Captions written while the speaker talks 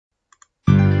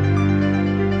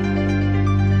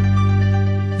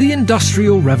The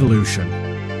Industrial Revolution.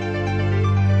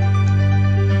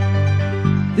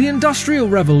 The Industrial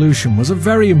Revolution was a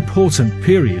very important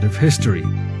period of history.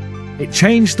 It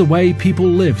changed the way people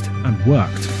lived and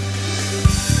worked.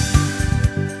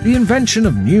 The invention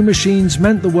of new machines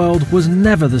meant the world was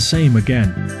never the same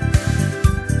again.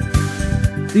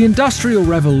 The Industrial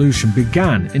Revolution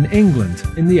began in England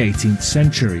in the 18th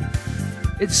century.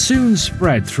 It soon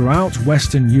spread throughout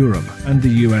Western Europe and the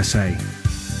USA.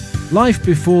 Life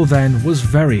before then was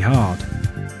very hard.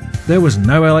 There was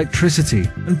no electricity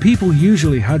and people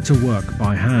usually had to work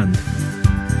by hand.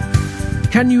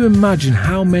 Can you imagine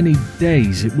how many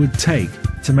days it would take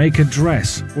to make a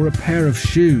dress or a pair of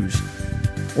shoes,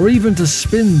 or even to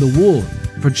spin the wool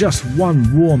for just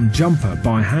one warm jumper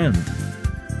by hand?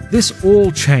 This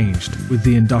all changed with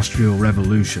the Industrial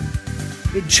Revolution.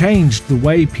 It changed the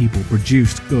way people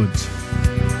produced goods.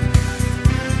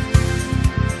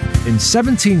 In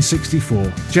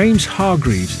 1764, James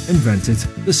Hargreaves invented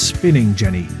the spinning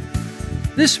jenny.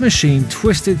 This machine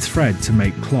twisted thread to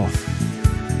make cloth.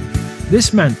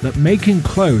 This meant that making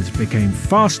clothes became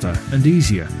faster and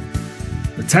easier.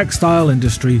 The textile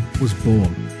industry was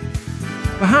born.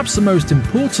 Perhaps the most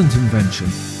important invention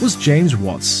was James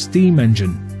Watt's steam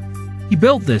engine. He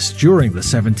built this during the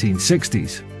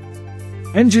 1760s.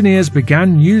 Engineers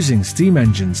began using steam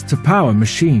engines to power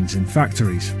machines in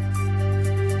factories.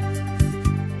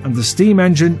 And the steam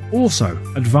engine also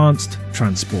advanced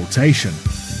transportation.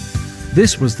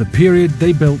 This was the period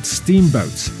they built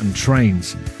steamboats and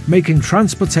trains, making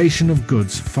transportation of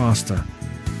goods faster.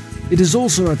 It is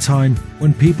also a time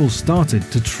when people started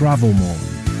to travel more.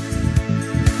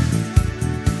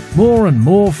 More and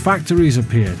more factories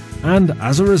appeared, and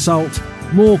as a result,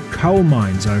 more coal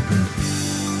mines opened.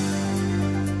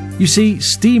 You see,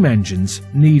 steam engines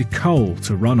need coal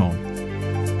to run on.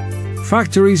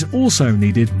 Factories also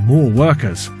needed more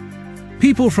workers.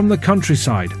 People from the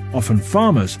countryside, often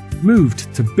farmers,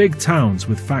 moved to big towns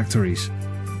with factories.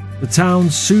 The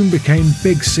towns soon became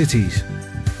big cities.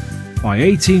 By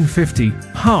 1850,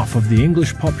 half of the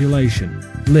English population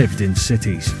lived in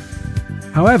cities.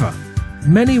 However,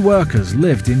 many workers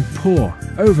lived in poor,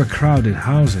 overcrowded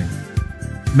housing.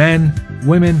 Men,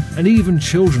 women, and even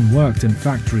children worked in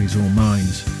factories or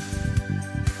mines.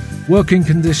 Working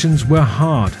conditions were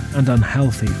hard and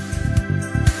unhealthy.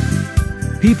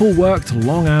 People worked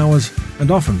long hours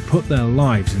and often put their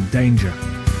lives in danger.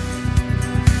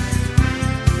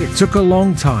 It took a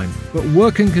long time, but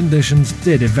working conditions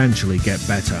did eventually get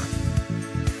better.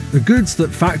 The goods that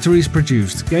factories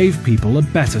produced gave people a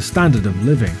better standard of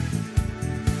living.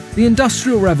 The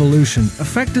Industrial Revolution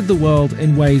affected the world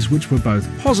in ways which were both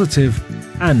positive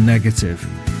and negative.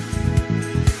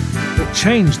 It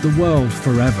changed the world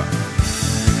forever.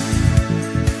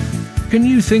 Can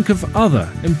you think of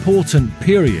other important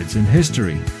periods in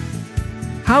history?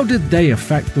 How did they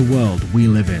affect the world we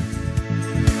live in?